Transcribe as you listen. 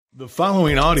The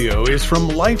following audio is from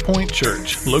Life Point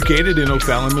Church, located in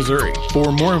O'Fallon, Missouri. For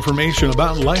more information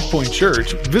about Life Point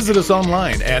Church, visit us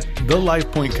online at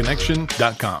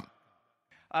thelifepointconnection.com.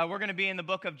 We're going to be in the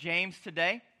book of James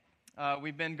today.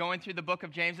 We've been going through the book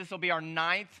of James. This will be our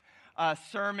ninth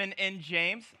sermon in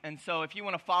James. And so if you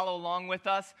want to follow along with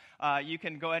us, you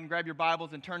can go ahead and grab your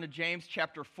Bibles and turn to James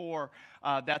chapter 4.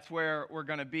 That's where we're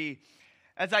going to be.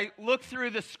 As I look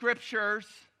through the scriptures,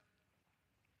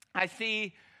 I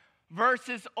see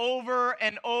verses over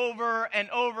and over and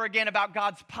over again about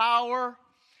God's power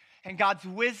and God's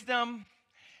wisdom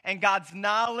and God's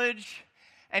knowledge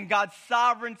and God's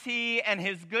sovereignty and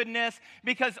His goodness.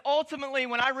 Because ultimately,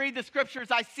 when I read the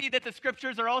scriptures, I see that the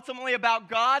scriptures are ultimately about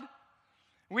God.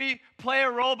 We play a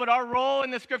role, but our role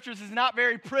in the scriptures is not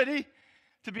very pretty,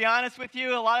 to be honest with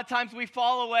you. A lot of times we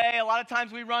fall away. A lot of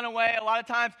times we run away. A lot of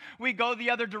times we go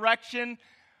the other direction.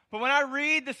 But when I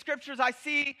read the scriptures, I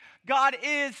see God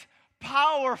is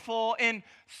powerful in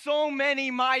so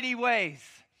many mighty ways.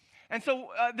 And so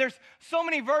there's so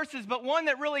many verses, but one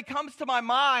that really comes to my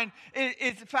mind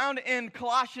is found in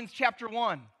Colossians chapter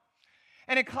 1.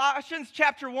 And in Colossians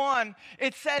chapter 1,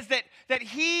 it says that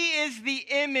He is the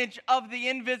image of the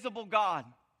invisible God,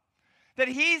 that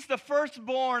He's the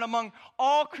firstborn among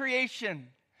all creation.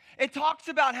 It talks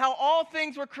about how all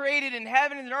things were created in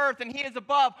heaven and earth, and He is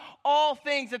above all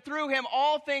things, and through Him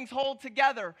all things hold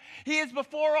together. He is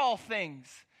before all things.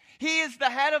 He is the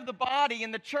head of the body in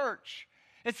the church.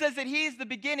 It says that He is the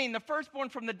beginning, the firstborn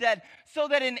from the dead, so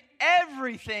that in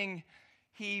everything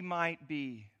He might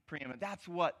be preeminent. That's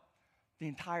what the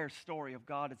entire story of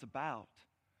God is about.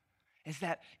 Is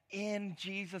that in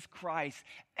Jesus Christ,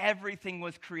 everything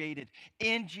was created.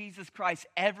 In Jesus Christ,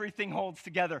 everything holds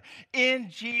together. In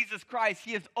Jesus Christ,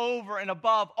 He is over and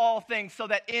above all things, so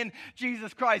that in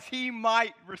Jesus Christ, He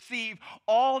might receive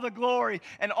all the glory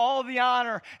and all the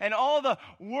honor and all the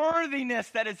worthiness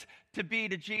that is to be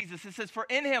to Jesus. It says, for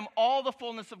in Him, all the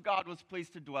fullness of God was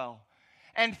pleased to dwell.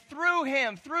 And through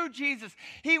Him, through Jesus,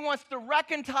 He wants to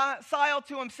reconcile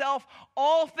to Himself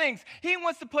all things. He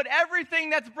wants to put everything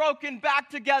that's broken back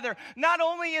together, not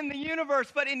only in the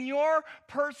universe, but in your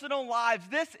personal lives.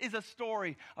 This is a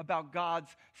story about God's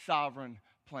sovereign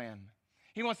plan.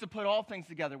 He wants to put all things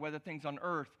together, whether things on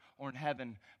earth or in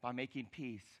heaven, by making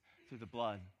peace through the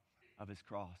blood of His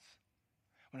cross.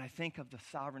 When I think of the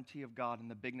sovereignty of God and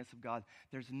the bigness of God,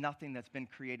 there's nothing that's been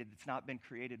created that's not been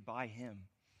created by Him.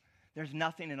 There's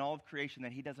nothing in all of creation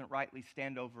that He doesn't rightly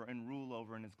stand over and rule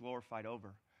over and is glorified over.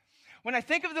 When I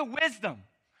think of the wisdom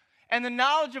and the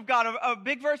knowledge of God, a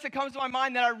big verse that comes to my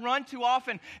mind that I run to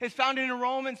often is found in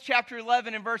Romans chapter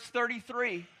 11 and verse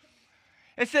 33.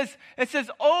 It says,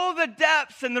 oh, the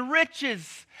depths and the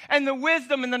riches and the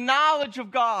wisdom and the knowledge of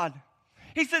God.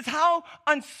 He says, how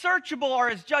unsearchable are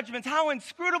His judgments, how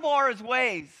inscrutable are His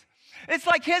ways. It's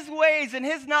like His ways and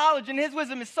His knowledge and His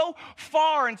wisdom is so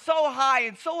far and so high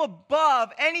and so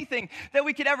above anything that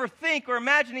we could ever think or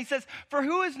imagine. He says, for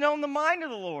who has known the mind of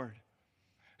the Lord?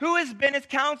 Who has been His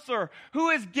counselor? Who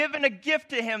has given a gift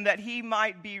to Him that He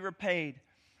might be repaid?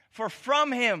 For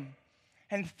from Him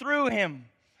and through Him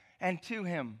and to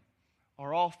Him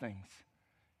are all things.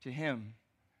 To Him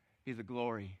be the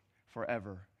glory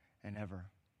forever and ever.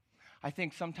 I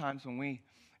think sometimes when we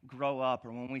grow up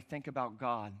or when we think about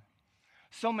God,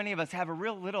 so many of us have a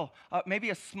real little, maybe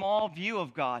a small view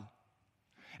of God.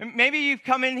 And maybe you've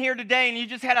come in here today and you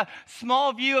just had a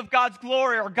small view of God's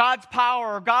glory or God's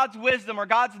power or God's wisdom or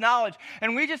God's knowledge.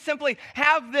 And we just simply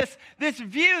have this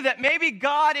view that maybe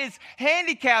God is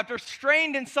handicapped or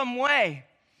strained in some way.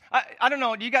 I don't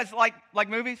know. Do you guys like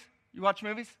movies? You watch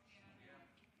movies?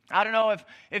 I don't know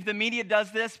if the media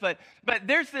does this, but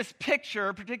there's this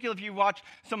picture, particularly if you watch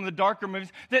some of the darker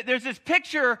movies, there's this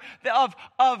picture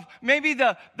of maybe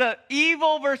the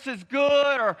evil versus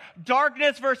good or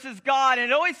darkness versus God, and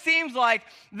it always seems like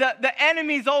the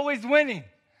enemy's always winning,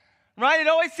 right? It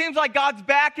always seems like God's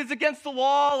back is against the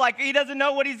wall, like He doesn't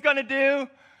know what He's going to do,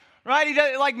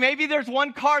 right? Like maybe there's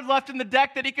one card left in the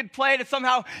deck that He could play to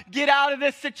somehow get out of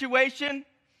this situation.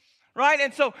 Right?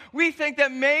 And so we think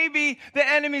that maybe the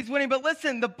enemy's winning. But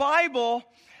listen, the Bible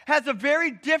has a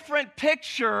very different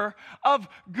picture of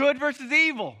good versus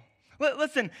evil.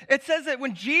 Listen, it says that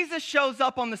when Jesus shows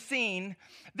up on the scene,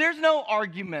 there's no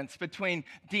arguments between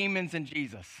demons and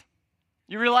Jesus.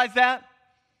 You realize that?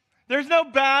 There's no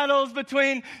battles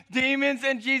between demons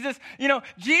and Jesus. You know,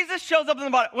 Jesus shows up in the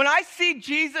body. When I see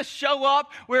Jesus show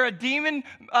up where a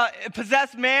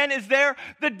demon-possessed man is there,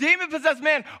 the demon-possessed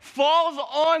man falls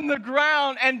on the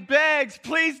ground and begs,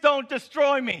 please don't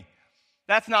destroy me.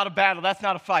 That's not a battle. That's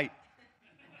not a fight.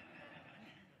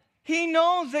 He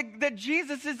knows that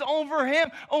Jesus is over him,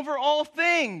 over all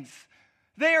things.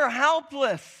 They are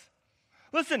helpless.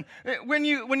 Listen, when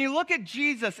you look at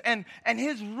Jesus and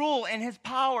his rule and his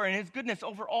power and his goodness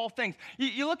over all things,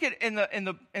 you look at in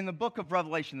the book of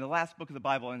Revelation, the last book of the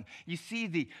Bible, and you see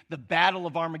the battle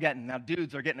of Armageddon. Now,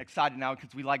 dudes are getting excited now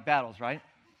because we like battles, right?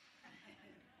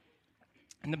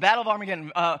 In the battle of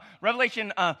Armageddon,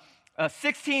 Revelation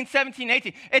 16, 17,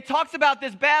 18, it talks about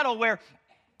this battle where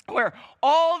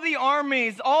all the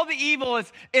armies, all the evil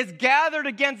is gathered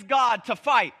against God to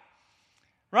fight.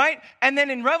 Right? And then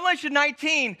in Revelation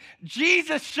 19,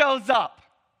 Jesus shows up.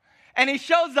 And he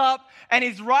shows up, and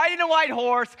he's riding a white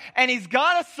horse, and he's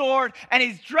got a sword, and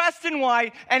he's dressed in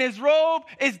white, and his robe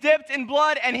is dipped in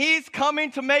blood, and he's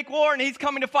coming to make war, and he's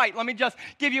coming to fight. Let me just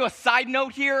give you a side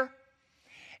note here.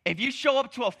 If you show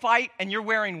up to a fight and you're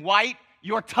wearing white,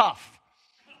 you're tough.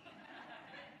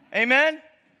 Amen?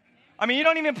 I mean, you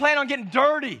don't even plan on getting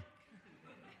dirty.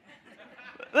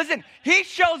 Listen, he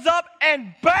shows up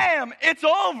and bam, it's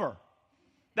over.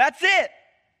 That's it.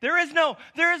 There is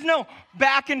no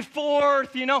back and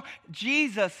forth,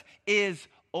 Jesus is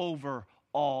over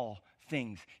all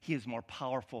things. He is more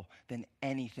powerful than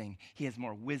anything. He has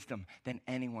more wisdom than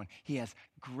anyone. He has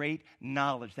great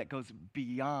knowledge that goes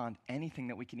beyond anything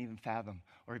that we can even fathom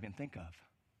or even think of.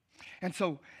 And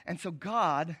so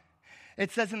God,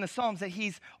 it says in the Psalms that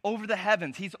he's over the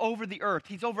heavens, he's over the earth,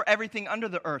 he's over everything under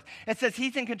the earth. It says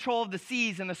he's in control of the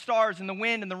seas and the stars and the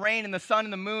wind and the rain and the sun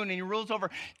and the moon, and he rules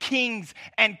over kings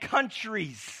and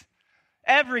countries,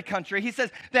 every country. He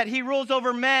says that he rules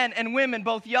over men and women,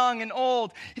 both young and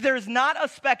old. There is not a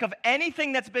speck of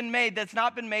anything that's been made that's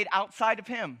not been made outside of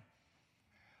him.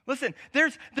 Listen,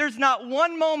 there's not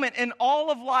one moment in all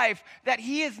of life that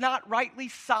he is not rightly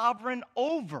sovereign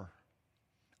over.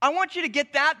 I want you to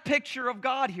get that picture of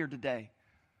God here today.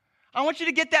 I want you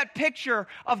to get that picture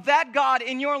of that God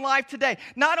in your life today.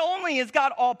 Not only is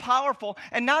God all-powerful,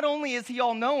 and not only is he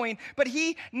all-knowing, but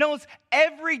he knows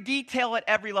every detail at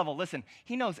every level. Listen,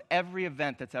 he knows every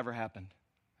event that's ever happened.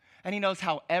 And he knows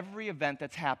how every event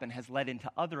that's happened has led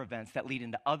into other events that lead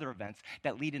into other events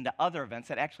that lead into other events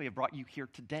that actually have brought you here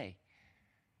today.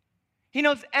 He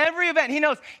knows every event.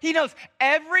 He knows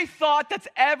every thought that's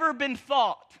ever been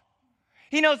thought.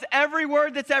 He knows every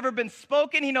word that's ever been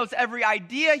spoken. He knows every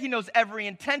idea. He knows every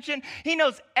intention. He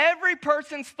knows every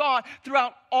person's thought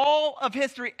throughout all of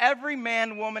history, every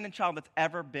man, woman, and child that's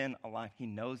ever been alive. He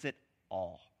knows it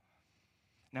all.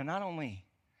 Now, not only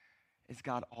is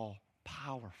God all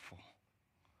powerful,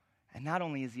 and not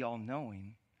only is he all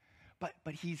knowing, but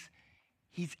he's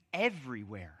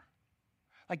everywhere.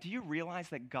 Like, do you realize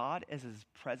that God is as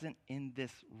present in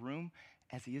this room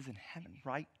as he is in heaven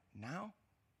right now?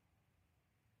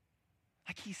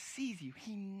 Like, he sees you.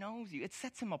 He knows you. It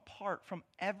sets him apart from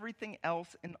everything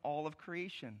else in all of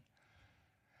creation.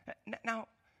 Now,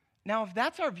 if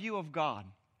that's our view of God,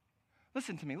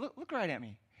 listen to me. Look right at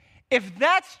me. If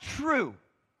that's true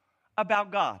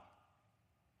about God,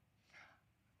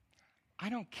 I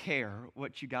don't care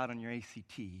what you got on your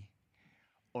ACT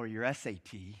or your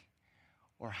SAT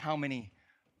or how many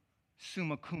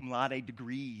summa cum laude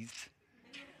degrees.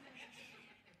 Did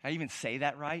I even say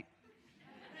that right?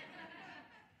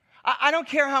 I don't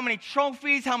care how many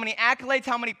trophies, how many accolades,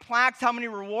 how many plaques, how many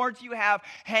rewards you have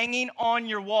hanging on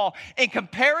your wall. In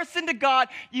comparison to God,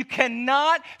 you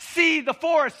cannot see the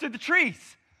forest through the trees.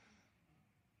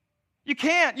 You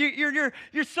can't.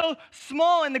 You're so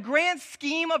small in the grand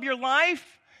scheme of your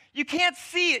life. You can't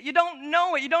see it. You don't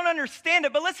know it. You don't understand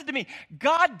it. But listen to me.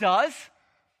 God does.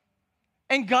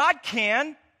 And God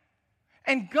can.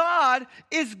 And God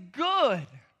is good.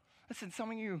 Listen,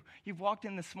 some of you've walked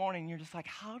in this morning and you're just like,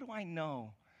 how do I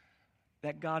know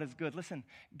that God is good? Listen,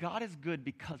 God is good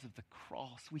because of the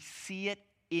cross. We see it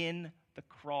in the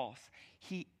cross.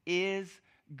 He is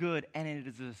good, and it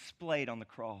is displayed on the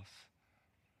cross.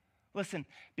 Listen,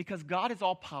 because God is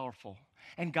all powerful,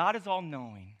 and God is all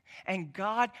knowing, and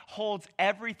God holds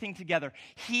everything together,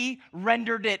 he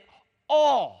rendered it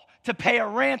all to pay a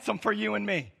ransom for you and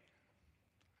me.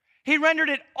 He rendered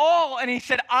it all, and he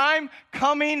said, I'm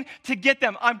coming to get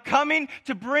them. I'm coming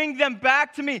to bring them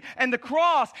back to me. And the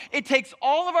cross, it takes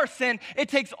all of our sin, it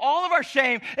takes all of our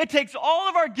shame, it takes all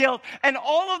of our guilt, and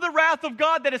all of the wrath of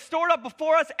God that is stored up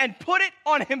before us, and put it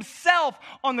on himself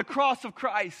on the cross of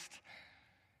Christ.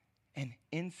 And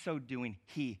in so doing,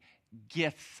 he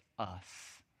gifts us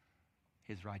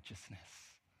his righteousness.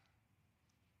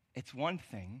 It's one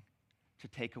thing to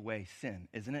take away sin,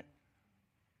 isn't it?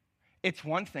 It's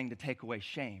one thing to take away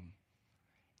shame.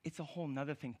 It's a whole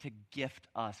nother thing to gift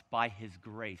us by his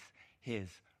grace, his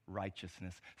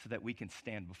righteousness, so that we can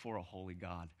stand before a holy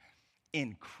God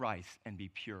in Christ and be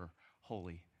pure,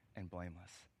 holy, and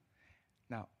blameless.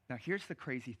 Now here's the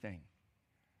crazy thing.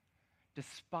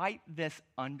 Despite this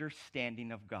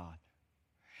understanding of God,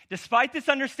 despite this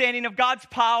understanding of God's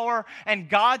power and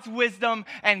God's wisdom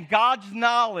and God's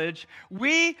knowledge,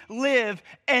 we live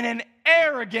in an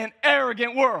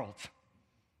arrogant world.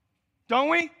 Don't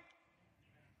we?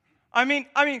 I mean,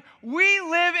 we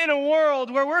live in a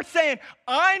world where we're saying,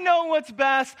 I know what's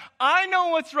best, I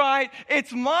know what's right,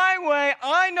 it's my way,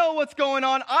 I know what's going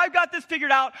on, I've got this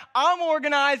figured out, I'm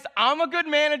organized, I'm a good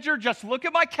manager, just look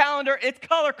at my calendar, it's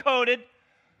color-coded,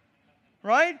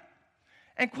 right?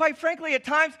 And quite frankly, at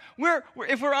times,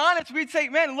 if we're honest, we'd say,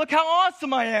 man, look how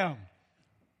awesome I am.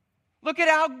 Look at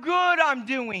how good I'm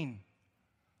doing.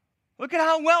 Look at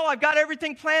how well I've got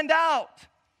everything planned out.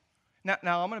 Now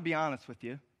I'm going to be honest with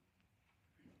you.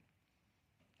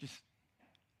 Just,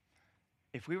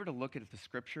 if we were to look at the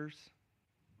scriptures,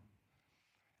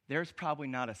 there's probably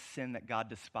not a sin that God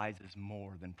despises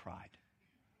more than pride.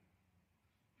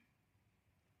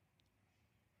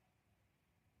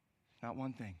 Not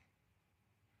one thing.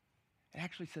 It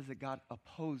actually says that God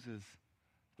opposes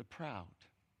the proud,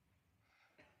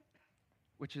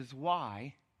 which is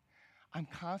why I'm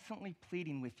constantly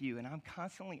pleading with you and I'm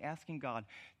constantly asking God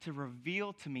to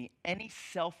reveal to me any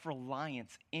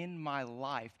self-reliance in my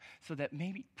life so that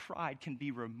maybe pride can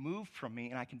be removed from me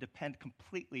and I can depend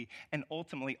completely and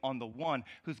ultimately on the one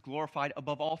who's glorified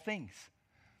above all things.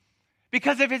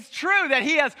 Because if it's true that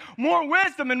he has more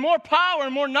wisdom and more power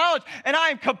and more knowledge and I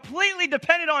am completely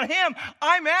dependent on him,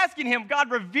 I'm asking him,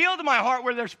 God, reveal to my heart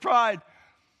where there's pride.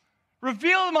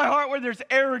 Reveal to my heart where there's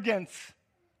arrogance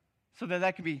so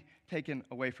that can be taken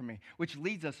away from me. Which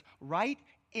leads us right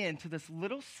into this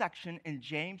little section in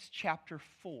James chapter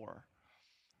 4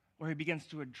 where he begins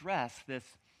to address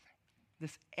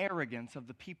this arrogance of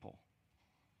the people.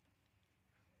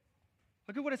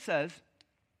 Look at what it says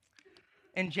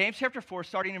in James chapter 4,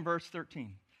 starting in verse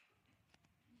 13.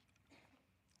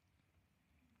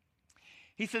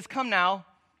 He says, come now,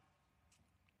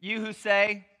 you who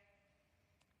say,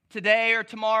 today or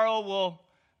tomorrow we'll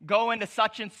go into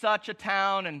such and such a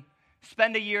town and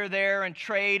spend a year there and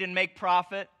trade and make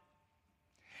profit.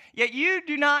 Yet you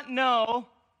do not know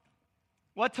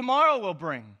what tomorrow will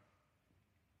bring.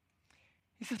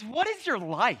 He says, what is your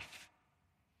life?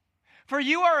 For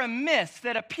you are a mist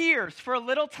that appears for a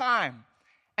little time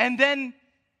and then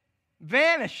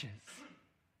vanishes.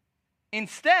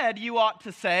 Instead, you ought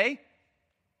to say,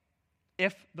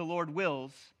 if the Lord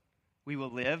wills, we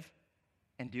will live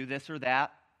and do this or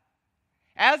that.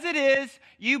 As it is,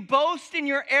 you boast in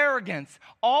your arrogance.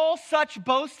 All such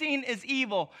boasting is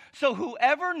evil. So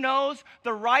whoever knows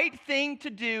the right thing to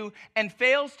do and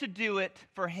fails to do it,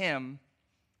 for him,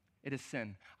 it is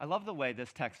sin. I love the way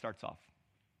this text starts off.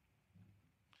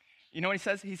 You know what he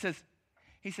says? He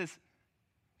says,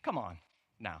 come on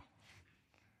now.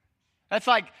 That's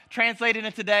like translated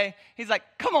in today. He's like,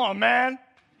 come on, man.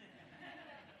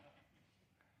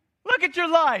 Look at your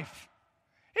life.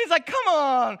 He's like, come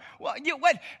on. What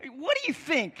do you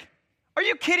think? Are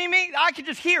you kidding me? I could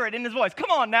just hear it in his voice. Come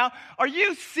on now. Are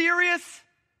you serious?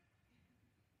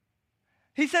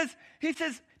 He says,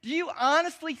 do you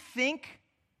honestly think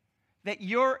that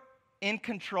you're in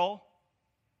control?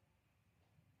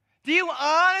 Do you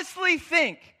honestly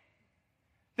think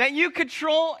that you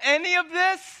control any of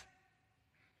this?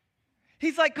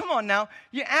 He's like, come on now.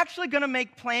 You're actually going to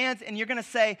make plans and you're going to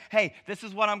say, hey, this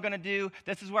is what I'm going to do.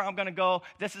 This is where I'm going to go.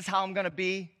 This is how I'm going to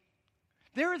be.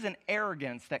 There is an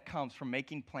arrogance that comes from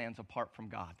making plans apart from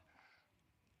God.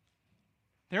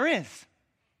 There is.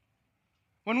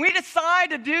 When we decide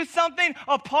to do something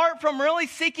apart from really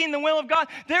seeking the will of God,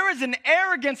 there is an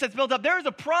arrogance that's built up. There is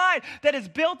a pride that is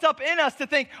built up in us to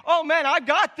think, oh man, I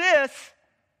got this.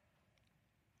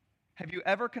 Have you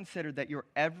ever considered that your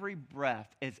every breath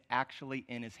is actually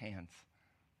in his hands?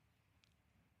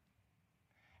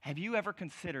 Have you ever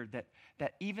considered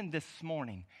that even this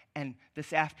morning and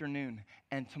this afternoon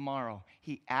and tomorrow,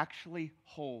 he actually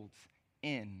holds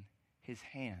in his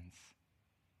hands?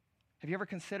 Have you ever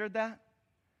considered that?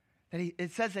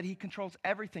 It says that he controls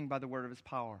everything by the word of his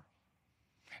power.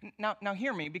 Now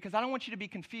hear me, because I don't want you to be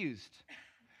confused.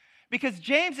 Because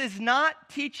James is not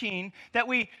teaching that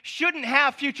we shouldn't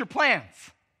have future plans.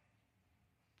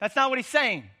 That's not what he's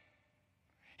saying.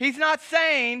 He's not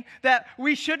saying that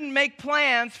we shouldn't make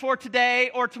plans for today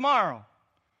or tomorrow.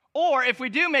 Or if we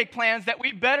do make plans, that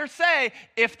we better say,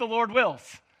 if the Lord wills.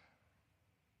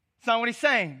 That's not what he's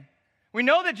saying. We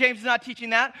know that James is not teaching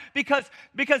that because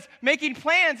making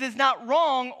plans is not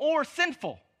wrong or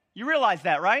sinful. You realize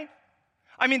that, right?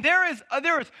 I mean, there is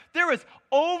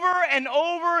over and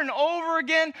over and over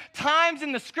again times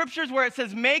in the scriptures where it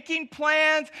says making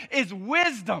plans is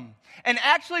wisdom. And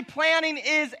actually planning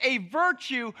is a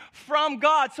virtue from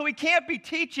God. So he can't be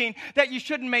teaching that you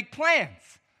shouldn't make plans.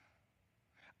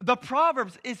 The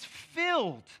Proverbs is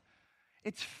filled.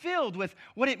 It's filled with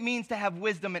what it means to have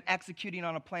wisdom in executing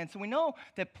on a plan. So we know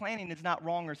that planning is not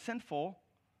wrong or sinful,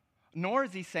 nor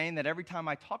is he saying that every time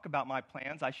I talk about my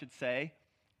plans, I should say,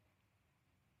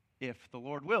 if the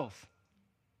Lord wills.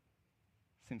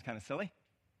 Seems kind of silly.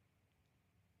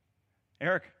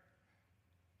 Eric,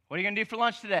 what are you going to do for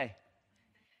lunch today?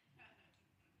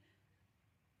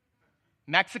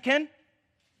 Mexican?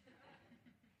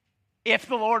 If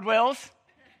the Lord wills.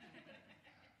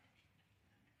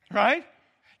 Right?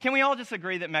 Can we all just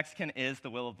agree that Mexican is the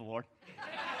will of the Lord?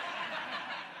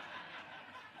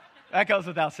 That goes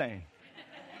without saying.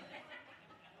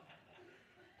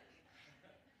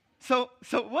 So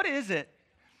what is it?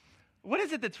 What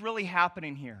is it that's really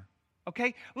happening here?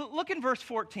 Okay? Look in verse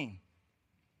 14.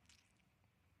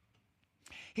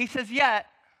 He says, yet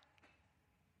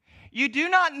you do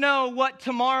not know what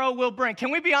tomorrow will bring.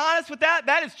 Can we be honest with that?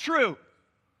 That is true.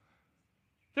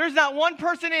 There's not one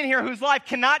person in here whose life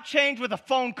cannot change with a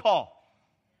phone call.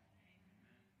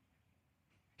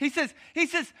 He says,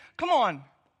 come on,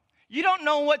 you don't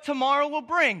know what tomorrow will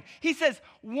bring. He says,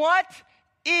 what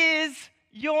is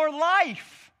your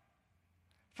life?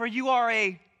 For you are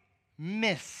a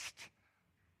mist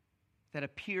that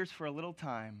appears for a little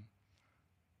time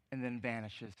and then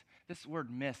vanishes. This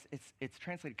word mist, it's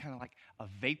translated kind of like a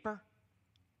vapor.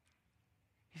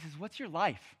 He says, what's your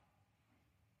life?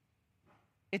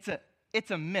 It's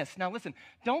a mist. Now listen,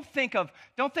 don't think of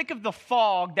the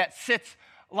fog that sits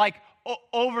like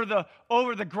over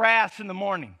the grass in the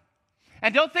morning.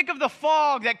 And don't think of the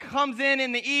fog that comes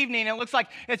in the evening and it looks like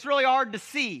it's really hard to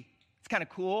see. It's kind of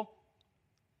cool.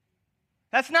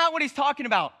 That's not what he's talking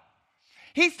about.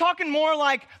 He's talking more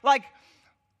like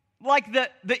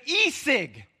the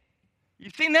e-cig.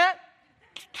 You've seen that?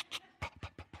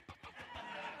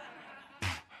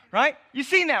 Right? You've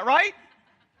seen that, right?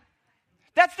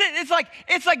 That's it.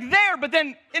 It's like there, but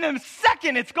then in a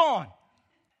second it's gone.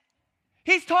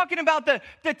 He's talking about the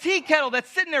tea kettle that's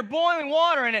sitting there boiling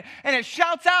water and it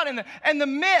shouts out and the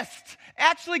mist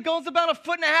actually goes about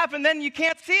 1.5 feet and then you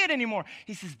can't see it anymore.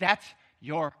 He says, that's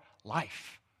your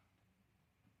life.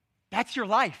 That's your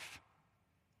life.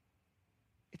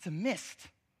 It's a mist.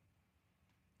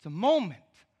 It's a moment.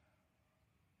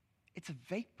 It's a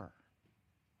vapor.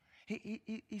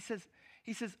 He says,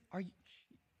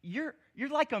 you're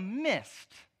like a mist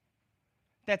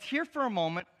that's here for a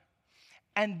moment,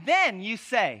 and then you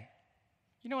say,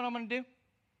 you know what I'm going to do?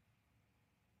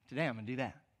 Today I'm going to do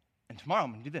that. And tomorrow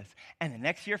I'm going to do this. And the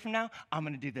next year from now, I'm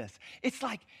going to do this. It's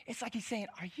like he's saying,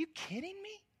 are you kidding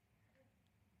me?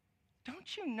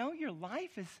 Don't you know your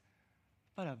life is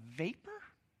but a vapor?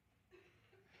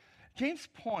 James'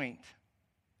 point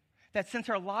that since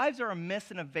our lives are a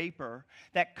mist and a vapor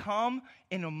that come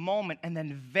in a moment and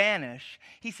then vanish,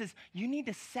 he says, you need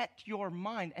to set your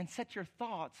mind and set your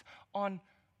thoughts on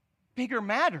bigger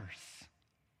matters.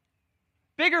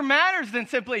 Bigger matters than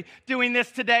simply doing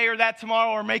this today or that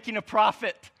tomorrow or making a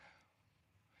profit.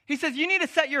 He says you need to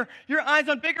set your eyes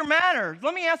on bigger matters.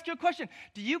 Let me ask you a question.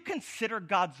 Do you consider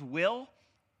God's will,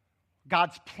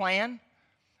 God's plan,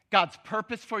 God's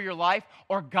purpose for your life,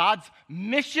 or God's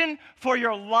mission for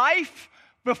your life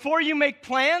before you make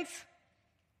plans?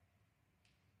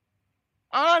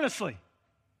 Honestly,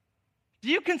 do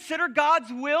you consider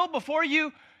God's will before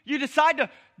you decide to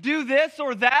do this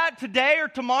or that today or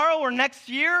tomorrow or next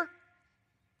year?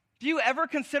 Do you ever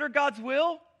consider God's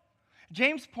will?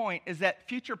 James' point is that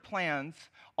future plans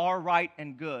are right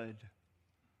and good,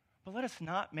 but let us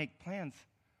not make plans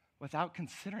without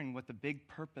considering what the big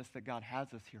purpose that God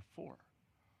has us here for.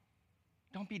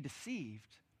 Don't be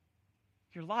deceived.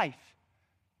 Your life,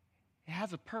 it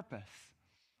has a purpose.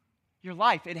 Your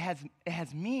life, it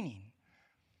has meaning.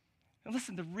 And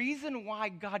listen, the reason why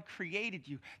God created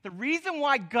you, the reason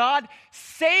why God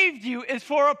saved you is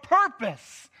for a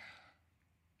purpose.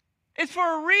 It's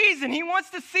for a reason. He wants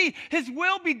to see His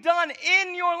will be done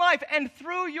in your life and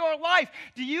through your life.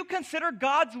 Do you consider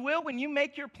God's will when you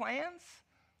make your plans?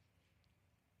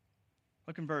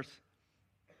 Look in verse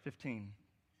 15.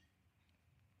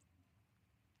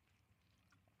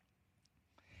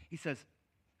 He says,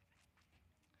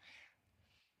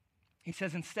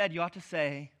 instead you ought to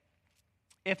say,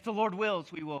 if the Lord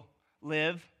wills, we will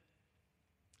live,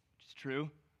 which is true.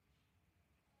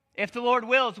 If the Lord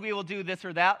wills, we will do this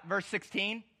or that. Verse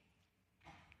 16.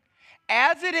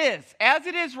 As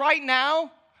it is right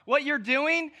now, what you're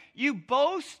doing, you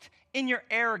boast in your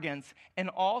arrogance, and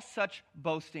all such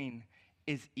boasting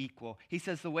is equal. He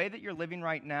says the way that you're living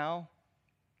right now,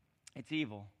 it's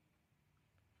evil.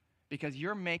 Because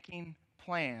you're making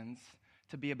plans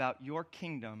to be about your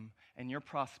kingdom and your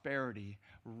prosperity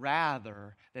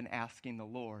rather than asking the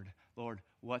Lord, Lord,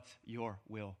 what's your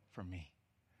will for me?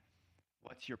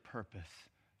 What's your purpose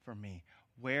for me?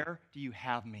 Where do you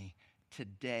have me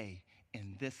today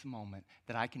in this moment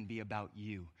that I can be about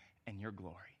you and your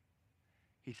glory?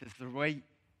 He says, the way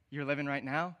you're living right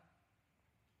now,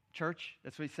 church,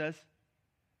 that's what he says,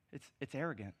 it's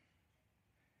arrogant.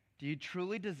 Do you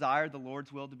truly desire the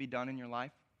Lord's will to be done in your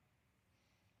life?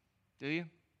 Do you?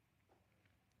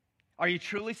 Are you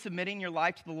truly submitting your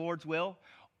life to the Lord's will?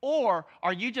 Or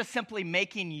are you just simply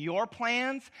making your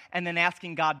plans and then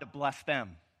asking God to bless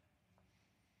them?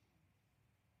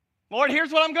 Lord,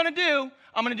 here's what I'm going to do.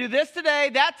 I'm going to do this today,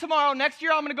 that tomorrow, next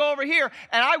year I'm going to go over here.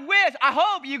 And I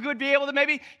hope you could be able to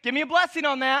maybe give me a blessing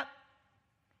on that.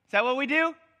 Is that what we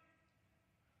do?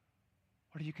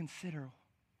 Or do you consider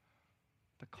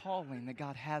the calling that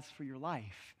God has for your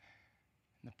life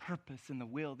and the purpose and the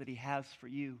will that he has for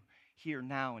you here,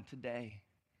 now, and today?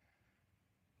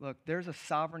 Look, there's a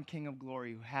sovereign King of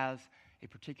glory who has a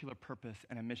particular purpose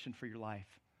and a mission for your life.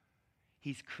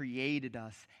 He's created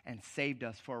us and saved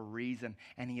us for a reason,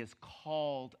 and he has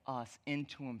called us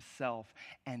into himself,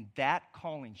 and that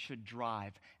calling should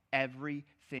drive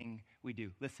everything we do.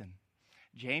 Listen,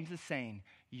 James is saying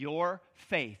your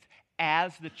faith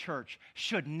as the church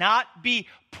should not be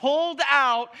pulled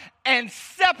out and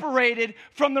separated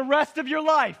from the rest of your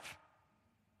life.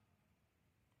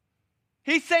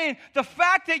 He's saying the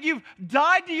fact that you've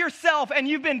died to yourself and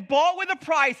you've been bought with a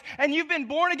price and you've been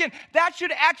born again, that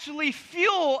should actually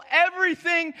fuel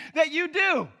everything that you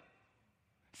do.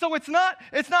 So it's not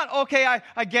okay,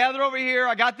 I gather over here,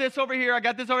 I got this over here, I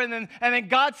got this over here, and then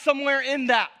God's somewhere in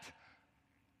that.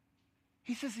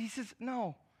 He says,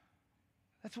 no.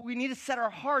 That's what we need to set our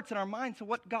hearts and our minds to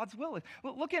what God's will is.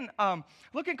 Look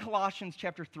in Colossians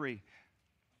chapter 3.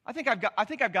 I think I've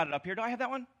got it up here. Do I have that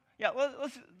one? Yeah,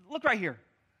 let's look right here.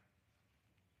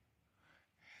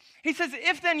 He says,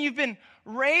 if then you've been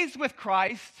raised with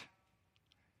Christ,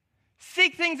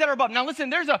 seek things that are above. Now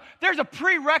listen, there's a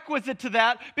prerequisite to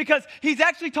that because he's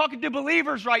actually talking to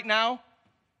believers right now.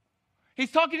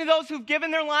 He's talking to those who've given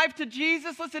their life to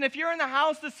Jesus. Listen, if you're in the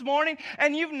house this morning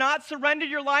and you've not surrendered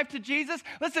your life to Jesus,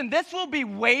 listen, this will be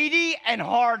weighty and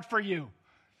hard for you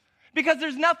because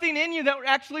there's nothing in you that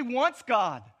actually wants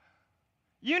God.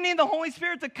 You need the Holy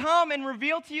Spirit to come and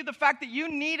reveal to you the fact that you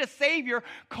need a Savior.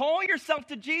 Call yourself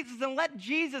to Jesus and let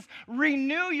Jesus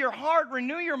renew your heart,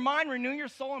 renew your mind, renew your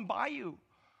soul, and buy you.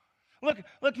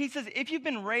 Look, he says, if you've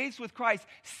been raised with Christ,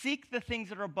 seek the things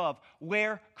that are above,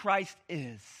 where Christ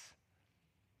is.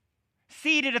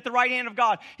 Seated at the right hand of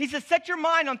God. He says, set your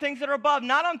mind on things that are above,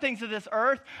 not on things of this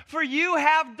earth, for you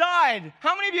have died.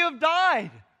 How many of you have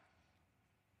died?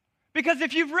 Because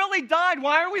if you've really died,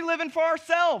 why are we living for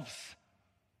ourselves?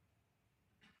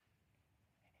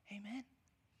 Amen.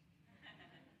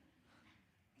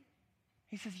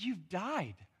 He says, you've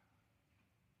died.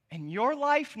 And your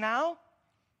life now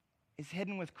is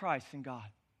hidden with Christ in God,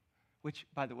 which,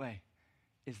 by the way,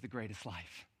 is the greatest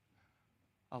life.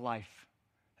 A life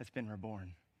that's been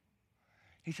reborn.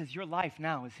 He says, your life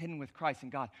now is hidden with Christ in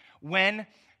God. When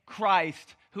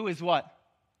Christ, who is what?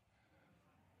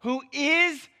 Who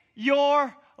is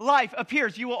your life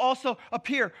appears, you will also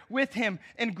appear with him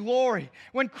in glory.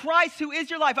 When Christ, who is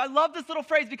your life, I love this little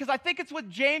phrase because I think it's what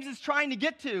James is trying to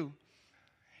get to.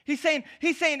 He's saying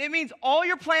it means all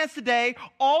your plans today,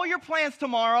 all your plans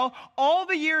tomorrow, all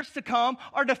the years to come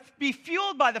are to be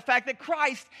fueled by the fact that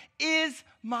Christ is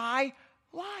my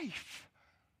life.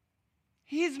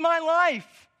 He's my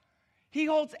life. He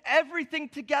holds everything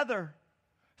together.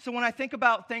 So when I think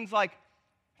about things like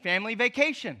family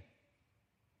vacation,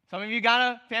 some of you got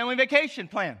a family vacation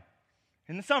plan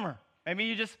in the summer. Maybe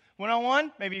you just went on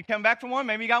one. Maybe you come back from one.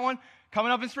 Maybe you got one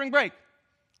coming up in spring break.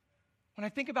 When I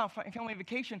think about family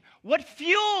vacation, what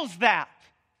fuels that?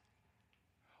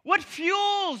 What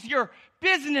fuels your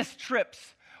business trips?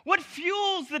 What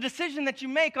fuels the decision that you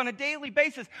make on a daily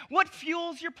basis? What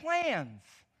fuels your plans?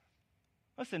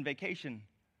 Listen, vacation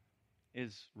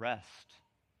is rest,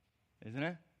 isn't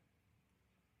it?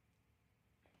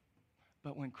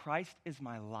 But when Christ is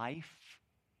my life,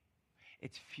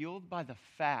 it's fueled by the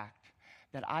fact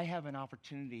that I have an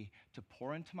opportunity to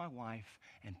pour into my wife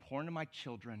and pour into my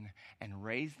children and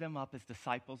raise them up as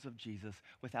disciples of Jesus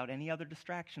without any other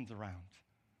distractions around.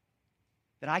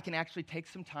 that I can actually take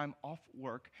some time off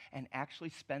work and actually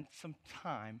spend some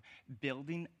time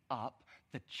building up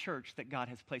the church that God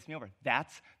has placed me over.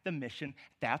 That's the mission.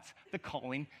 That's the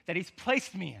calling that he's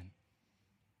placed me in.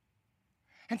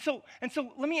 And so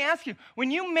let me ask you, when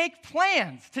you make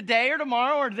plans today or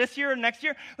tomorrow or this year or next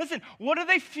year, listen, what are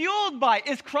they fueled by?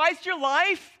 Is Christ your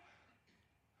life?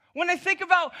 When I think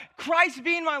about Christ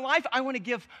being my life, I want to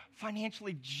give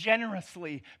financially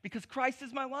generously because Christ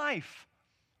is my life.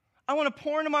 I want to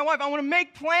pour into my wife. I want to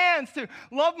make plans to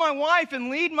love my wife and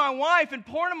lead my wife and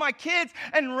pour into my kids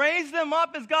and raise them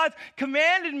up as God's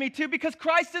commanded me to because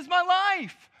Christ is my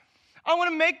life. I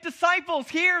want to make disciples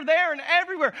here, there, and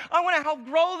everywhere. I want to help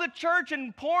grow the church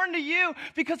and pour into you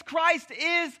because Christ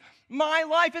is my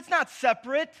life. It's not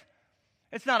separate.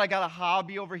 It's not I got a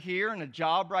hobby over here and a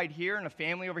job right here and a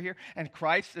family over here and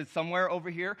Christ is somewhere over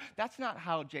here. That's not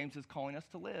how James is calling us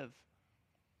to live.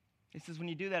 He says when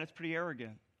you do that, it's pretty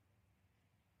arrogant.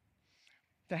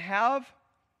 To have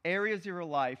areas of your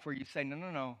life where you say,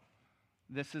 no,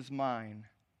 this is mine.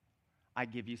 I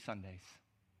give you Sundays.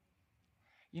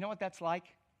 You know what that's like?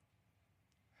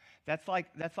 That's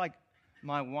like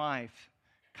my wife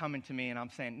coming to me and I'm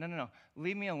saying, no,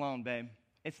 leave me alone, babe.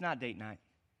 It's not date night.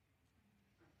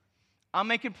 I'm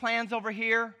making plans over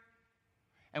here,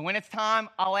 and when it's time,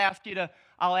 I'll ask you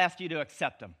to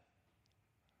accept them.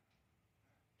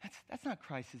 That's not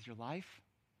Christ as your life.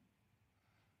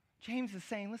 James is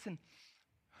saying, listen,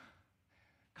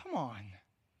 come on.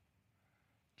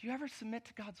 Do you ever submit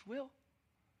to God's will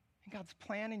and God's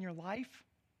plan in your life?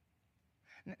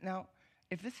 Now,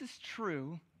 if this is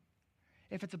true,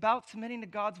 if it's about submitting to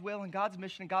God's will and God's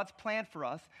mission and God's plan for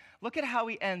us, look at how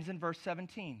he ends in verse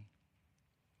 17.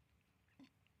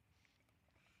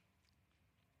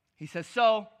 He says,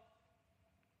 so,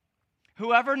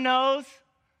 whoever knows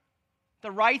the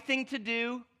right thing to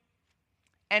do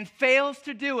and fails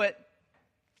to do it,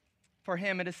 for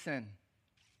him it is sin.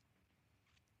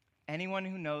 Anyone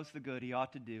who knows the good he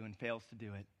ought to do and fails to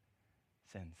do it,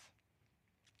 sins.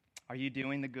 Are you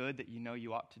doing the good that you know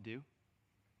you ought to do?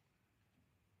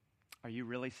 Are you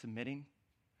really submitting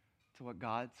to what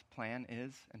God's plan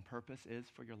is and purpose is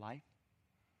for your life?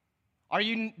 Are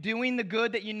you doing the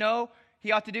good that you know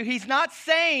he ought to do? He's not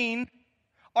saying,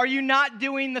 are you not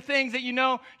doing the things that you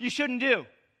know you shouldn't do?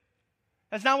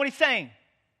 That's not what he's saying.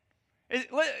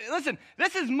 Listen,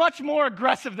 this is much more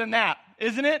aggressive than that,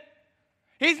 isn't it?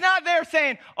 He's not there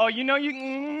saying, oh, you know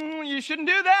you shouldn't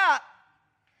do that.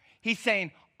 He's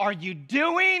saying, are you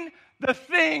doing the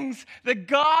things that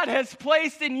God has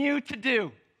placed in you to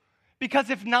do? Because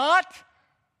if not,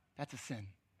 that's a sin.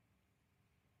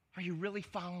 Are you really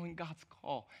following God's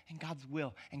call and God's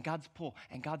will and God's pull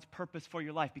and God's purpose for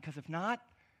your life? Because if not,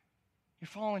 you're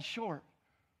falling short.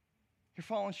 You're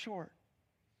falling short.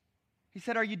 He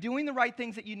said, are you doing the right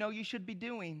things that you know you should be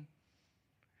doing?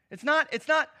 It's not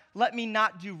let me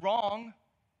not do wrong.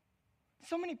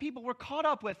 So many people were caught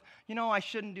up with, I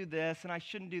shouldn't do this and I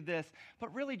shouldn't do this.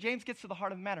 But really, James gets to the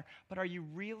heart of the matter. But are you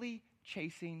really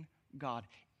chasing God?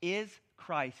 Is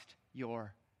Christ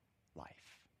your life?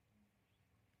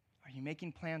 Are you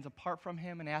making plans apart from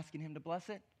him and asking him to bless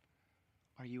it?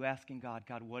 Are you asking God,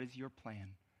 what is your plan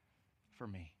for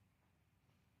me?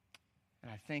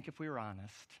 And I think if we were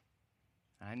honest,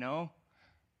 I know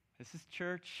this is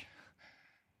church,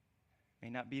 may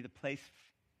not be the place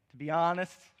to be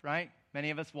honest, right? Many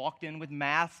of us walked in with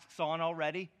masks on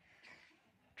already,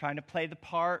 trying to play the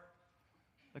part,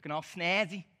 looking all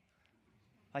snazzy,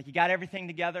 like you got everything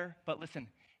together. But listen,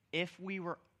 if we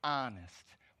were honest,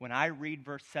 when I read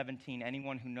verse 17,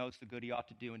 anyone who knows the good he ought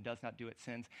to do and does not do it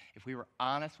sins, if we were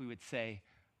honest, we would say,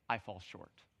 I fall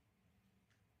short.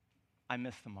 I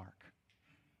miss the mark.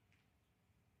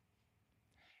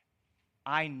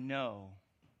 I know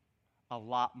a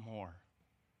lot more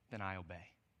than I obey.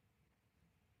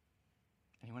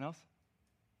 Anyone else?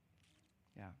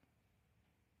 Yeah.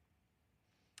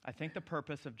 I think the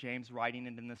purpose of James writing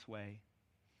it in this way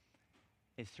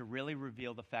is to really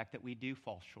reveal the fact that we do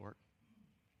fall short,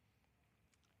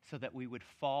 so that we would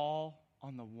fall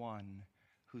on the one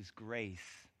whose grace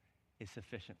is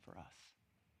sufficient for us.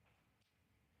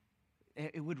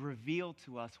 It would reveal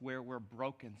to us where we're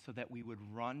broken so that we would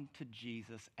run to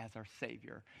Jesus as our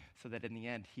Savior, so that in the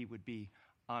end he would be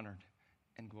honored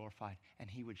and glorified and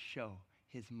he would show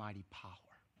his mighty power.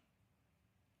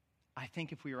 I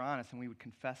think if we were honest and we would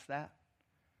confess that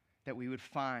we would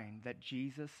find that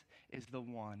Jesus is the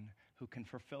one who can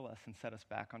fulfill us and set us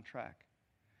back on track.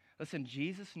 Listen,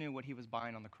 Jesus knew what he was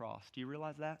buying on the cross. Do you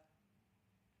realize that?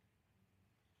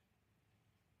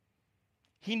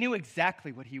 He knew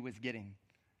exactly what he was getting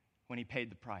when he paid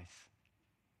the price.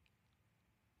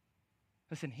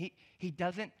 Listen, he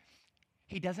doesn't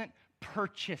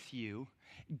purchase you,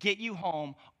 get you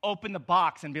home, open the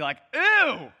box, and be like,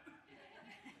 ew!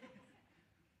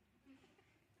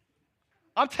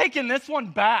 I'm taking this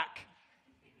one back.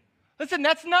 Listen,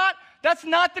 that's not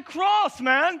the cross,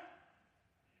 man.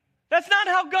 That's not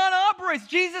how God operates.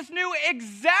 Jesus knew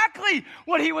exactly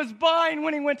what he was buying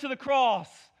when he went to the cross.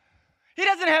 He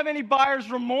doesn't have any buyer's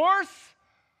remorse.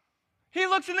 He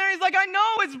looks in there, he's like, I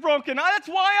know it's broken. That's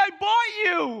why I bought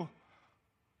you.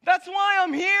 That's why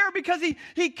I'm here, because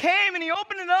he came and he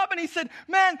opened it up and he said,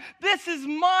 man, this is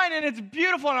mine and it's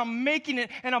beautiful and I'm making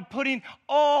it and I'm putting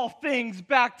all things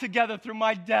back together through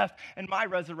my death and my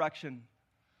resurrection.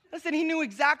 Listen, he knew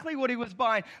exactly what he was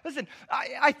buying. Listen,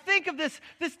 I think of this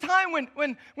time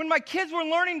when my kids were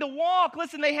learning to walk.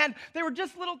 Listen, they were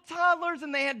just little toddlers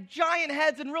and they had giant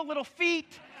heads and real little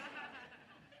feet.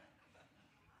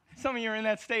 Some of you are in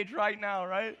that stage right now,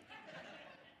 right?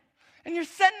 And you're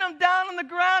setting them down on the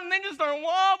ground and they just start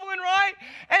wobbling, right?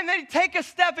 And they take a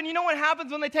step, and you know what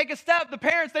happens when they take a step? The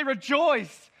parents, they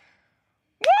rejoice.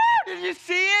 Woo! Did you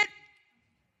see it?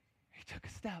 He took a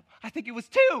step. I think it was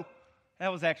 2.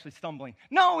 That was actually stumbling.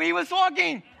 No, he was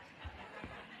walking.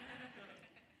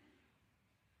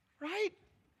 Right?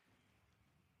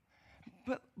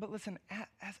 But listen,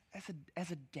 as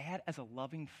a dad, as a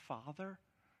loving father,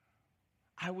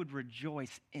 I would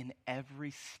rejoice in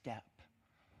every step.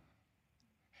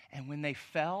 And when they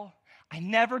fell, I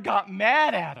never got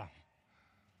mad at them.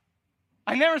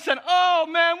 I never said, oh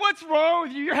man, what's wrong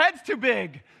with you? Your head's too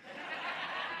big.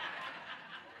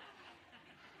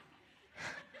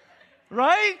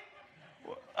 Right?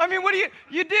 I mean, what do?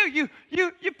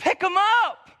 You pick them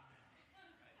up.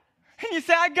 And you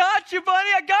say, I got you, buddy,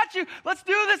 I got you. Let's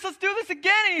do this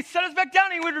again. And he set us back down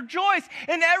and he would rejoice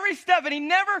in every step. And he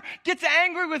never gets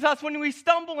angry with us when we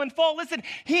stumble and fall. Listen,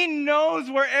 he knows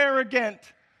we're arrogant.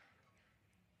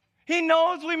 He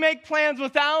knows we make plans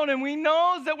without him. He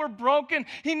knows that we're broken.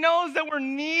 He knows that we're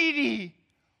needy.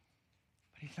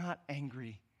 But he's not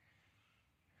angry.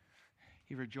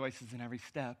 He rejoices in every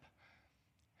step.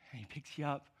 And he picks you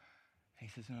up. And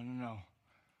he says, no.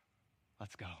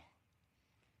 Let's go.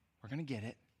 We're going to get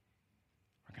it.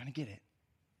 We're going to get it.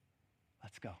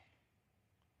 Let's go.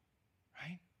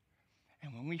 Right?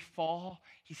 And when we fall,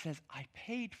 he says, I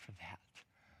paid for that.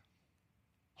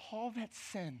 All that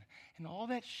sin and all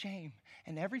that shame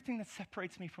and everything that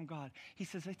separates me from God. He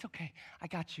says, it's okay. I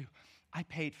got you. I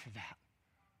paid for that.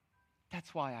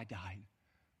 That's why I died.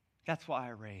 That's why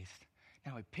I raised.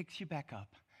 Now he picks you back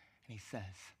up and he says,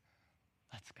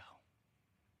 let's go.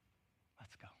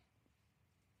 Let's go.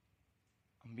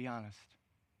 I'm going to be honest.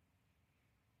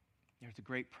 There's a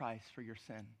great price for your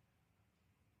sin.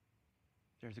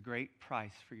 There's a great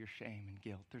price for your shame and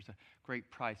guilt. There's a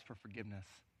great price for forgiveness.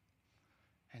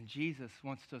 And Jesus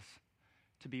wants us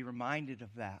to be reminded of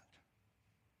that.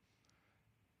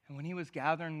 And when he was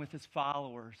gathering with his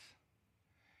followers,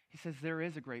 he says there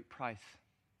is a great price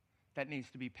that needs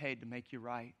to be paid to make you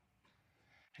right.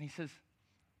 And he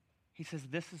says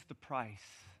this is the price.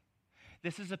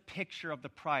 This is a picture of the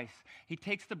price. He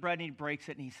takes the bread and he breaks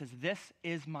it and he says, this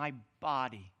is my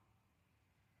body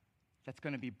that's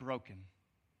going to be broken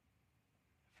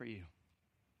for you.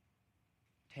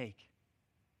 Take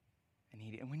and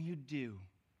eat it. And when you do,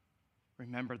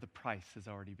 remember the price has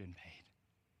already been paid.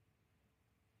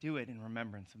 Do it in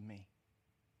remembrance of me.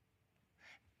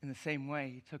 In the same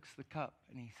way, he took the cup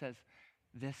and he says,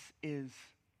 this is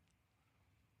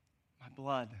my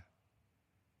blood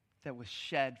that was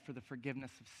shed for the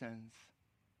forgiveness of sins.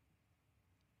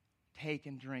 Take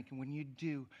and drink. And when you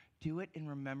do it in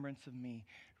remembrance of me.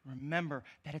 Remember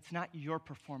that it's not your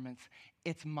performance,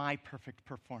 it's my perfect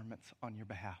performance on your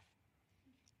behalf.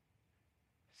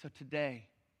 So today,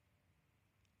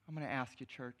 I'm going to ask you,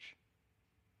 church,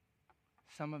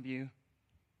 some of you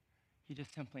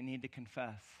just simply need to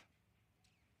confess,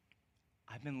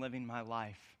 I've been living my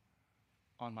life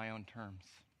on my own terms.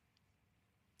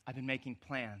 I've been making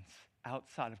plans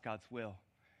outside of God's will.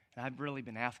 And I've really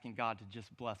been asking God to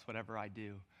just bless whatever I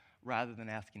do rather than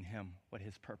asking him what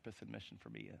his purpose and mission for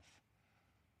me is.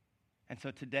 And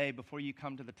so today, before you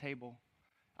come to the table,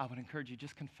 I would encourage you,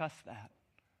 just confess that.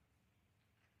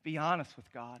 Be honest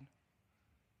with God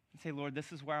and say, Lord,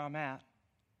 this is where I'm at.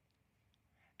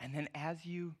 And then as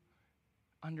you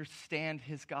understand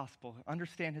his gospel,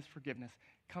 understand his forgiveness,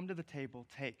 come to the table,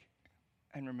 take,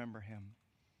 and remember him.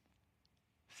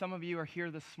 Some of you are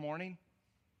here this morning,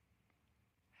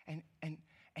 and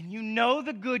you know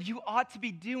the good you ought to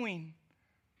be doing.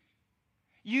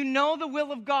 You know the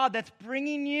will of God that's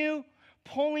bringing you,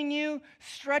 pulling you,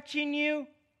 stretching you,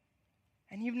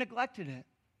 and you've neglected it.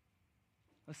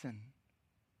 Listen,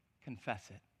 confess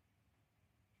it.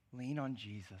 Lean on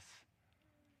Jesus.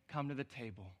 Come to the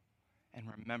table and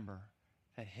remember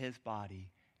that his body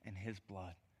and his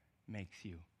blood makes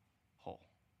you whole.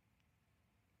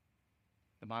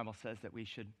 The Bible says that we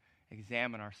should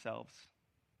examine ourselves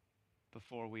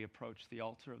before we approach the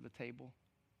altar of the table.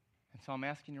 And so I'm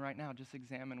asking you right now, just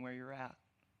examine where you're at.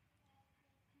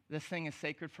 This thing is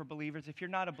sacred for believers. If you're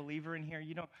not a believer in here,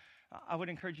 I would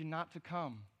encourage you not to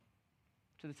come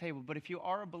to the table. But if you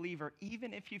are a believer,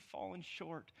 even if you've fallen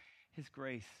short, his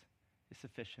grace is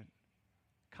sufficient.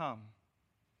 Come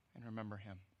and remember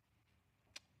him.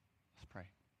 Let's pray.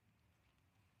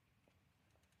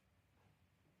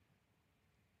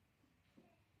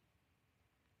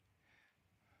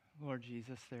 Lord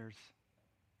Jesus, there's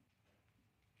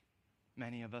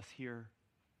many of us here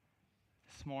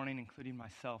this morning, including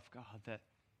myself, God, that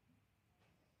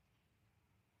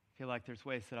feel like there's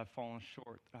ways that I've fallen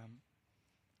short, that I'm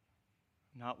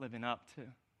not living up to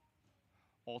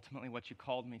ultimately what you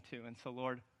called me to. And so,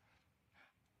 Lord,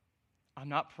 I'm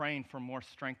not praying for more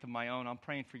strength of my own. I'm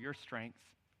praying for your strength.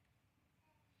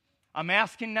 I'm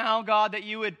asking now, God, that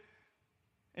you would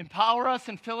empower us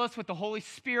and fill us with the Holy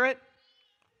Spirit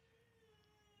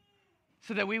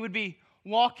so that we would be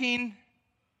walking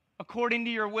according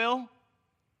to your will,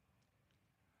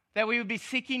 that we would be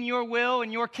seeking your will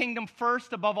and your kingdom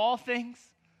first above all things,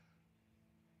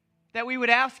 that we would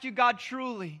ask you, God,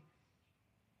 truly,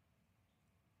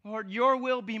 Lord, your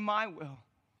will be my will,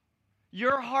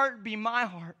 your heart be my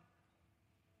heart.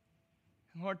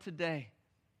 And Lord, today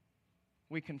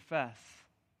we confess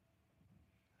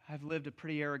I've lived a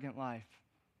pretty arrogant life.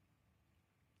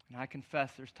 And I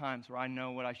confess there's times where I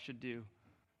know what I should do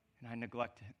and I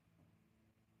neglect it.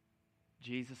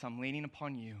 Jesus, I'm leaning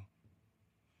upon you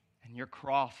and your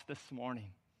cross this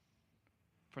morning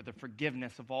for the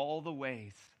forgiveness of all the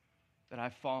ways that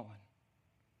I've fallen.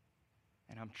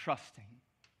 And I'm trusting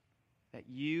that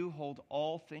you hold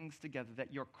all things together,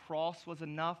 that your cross was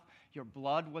enough, your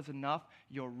blood was enough,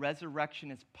 your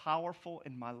resurrection is powerful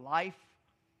in my life.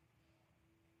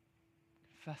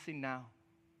 Confessing now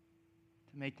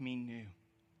to make me new.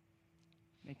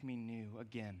 Make me new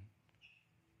again.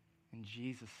 In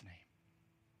Jesus' name,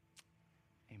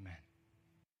 amen.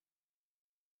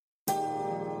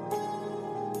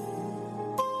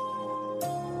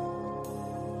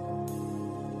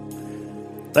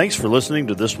 Thanks for listening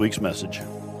to this week's message.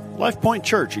 LifePoint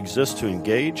Church exists to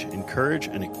engage, encourage,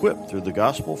 and equip through the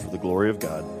gospel for the glory of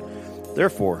God.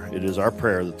 Therefore, it is our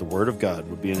prayer that the Word of God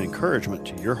would be an encouragement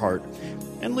to your heart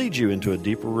and lead you into a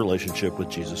deeper relationship with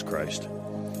Jesus Christ.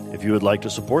 If you would like to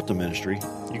support the ministry,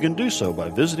 you can do so by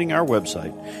visiting our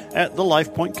website at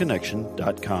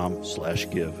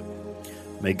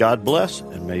thelifepointconnection.com/give. May God bless,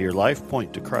 and may your life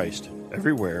point to Christ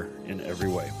everywhere in every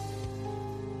way.